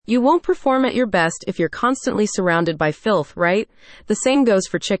You won't perform at your best if you're constantly surrounded by filth, right? The same goes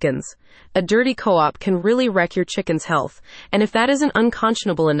for chickens. A dirty co-op can really wreck your chicken's health, and if that isn't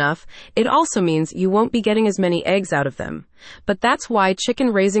unconscionable enough, it also means you won't be getting as many eggs out of them. But that's why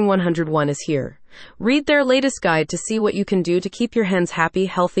Chicken Raising 101 is here. Read their latest guide to see what you can do to keep your hens happy,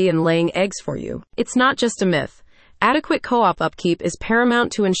 healthy, and laying eggs for you. It's not just a myth. Adequate co-op upkeep is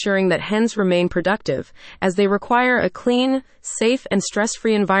paramount to ensuring that hens remain productive, as they require a clean, safe, and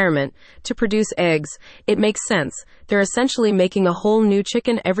stress-free environment to produce eggs. It makes sense. They're essentially making a whole new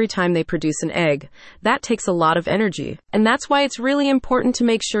chicken every time they produce an egg. That takes a lot of energy. And that's why it's really important to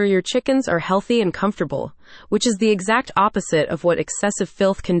make sure your chickens are healthy and comfortable, which is the exact opposite of what excessive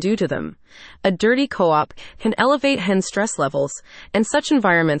filth can do to them. A dirty co-op can elevate hen stress levels, and such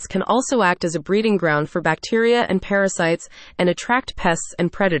environments can also act as a breeding ground for bacteria and parasites and attract pests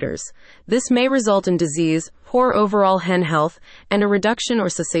and predators. This may result in disease, poor overall hen health, and a reduction or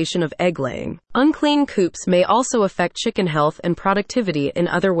cessation of egg laying. Unclean coops may also affect chicken health and productivity in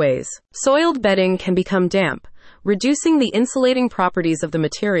other ways. Soiled bedding can become damp, reducing the insulating properties of the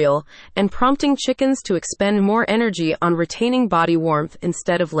material and prompting chickens to expend more energy on retaining body warmth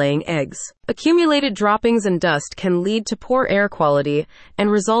instead of laying eggs. Accumulated droppings and dust can lead to poor air quality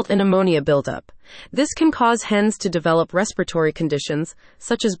and result in ammonia buildup. This can cause hens to develop respiratory conditions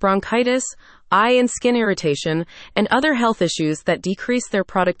such as bronchitis, eye and skin irritation, and other health issues that decrease their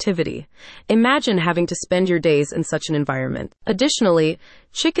productivity. Imagine having to spend your days in such an environment. Additionally,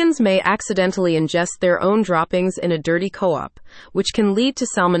 chickens may accidentally ingest their own droppings in a dirty co-op, which can lead to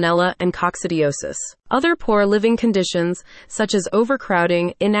salmonella and coccidiosis. Other poor living conditions, such as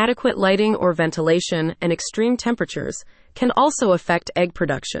overcrowding, inadequate lighting or ventilation, and extreme temperatures, can also affect egg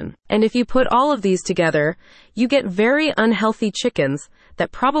production. And if you put all of these together, you get very unhealthy chickens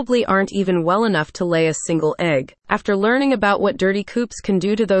that probably aren't even well enough to lay a single egg. After learning about what dirty coops can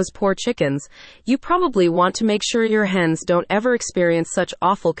do to those poor chickens, you probably want to make sure your hens don't ever experience such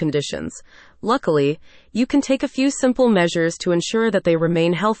awful conditions. Luckily, you can take a few simple measures to ensure that they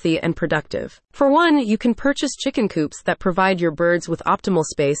remain healthy and productive. For one, you can purchase chicken coops that provide your birds with optimal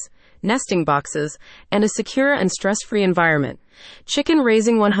space, nesting boxes, and a secure and stress-free environment. Chicken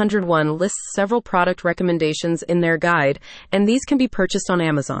Raising 101 lists several product recommendations in their guide, and these can be purchased on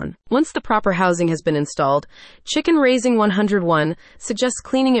Amazon. Once the proper housing has been installed, Chicken Raising 101 suggests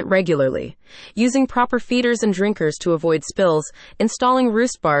cleaning it regularly, using proper feeders and drinkers to avoid spills, installing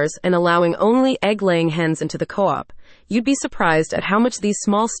roost bars, and allowing only egg-laying hens into the co-op. You'd be surprised at how much these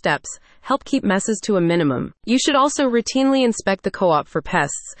small steps help keep messes to a minimum. You should also routinely inspect the co-op for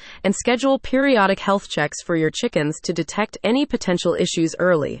pests and schedule periodic health checks for your chickens to detect any potential issues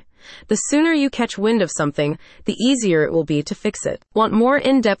early. The sooner you catch wind of something, the easier it will be to fix it. Want more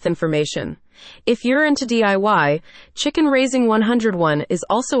in-depth information? If you're into DIY, Chicken Raising 101 is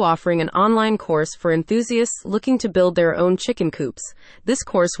also offering an online course for enthusiasts looking to build their own chicken coops. This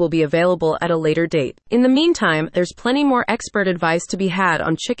course will be available at a later date. In the meantime, there's plenty more expert advice to be had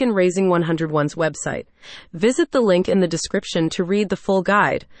on Chicken Raising 101's website. Visit the link in the description to read the full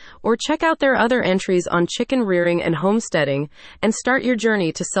guide, or check out their other entries on chicken rearing and homesteading, and start your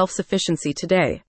journey to self-sufficiency today.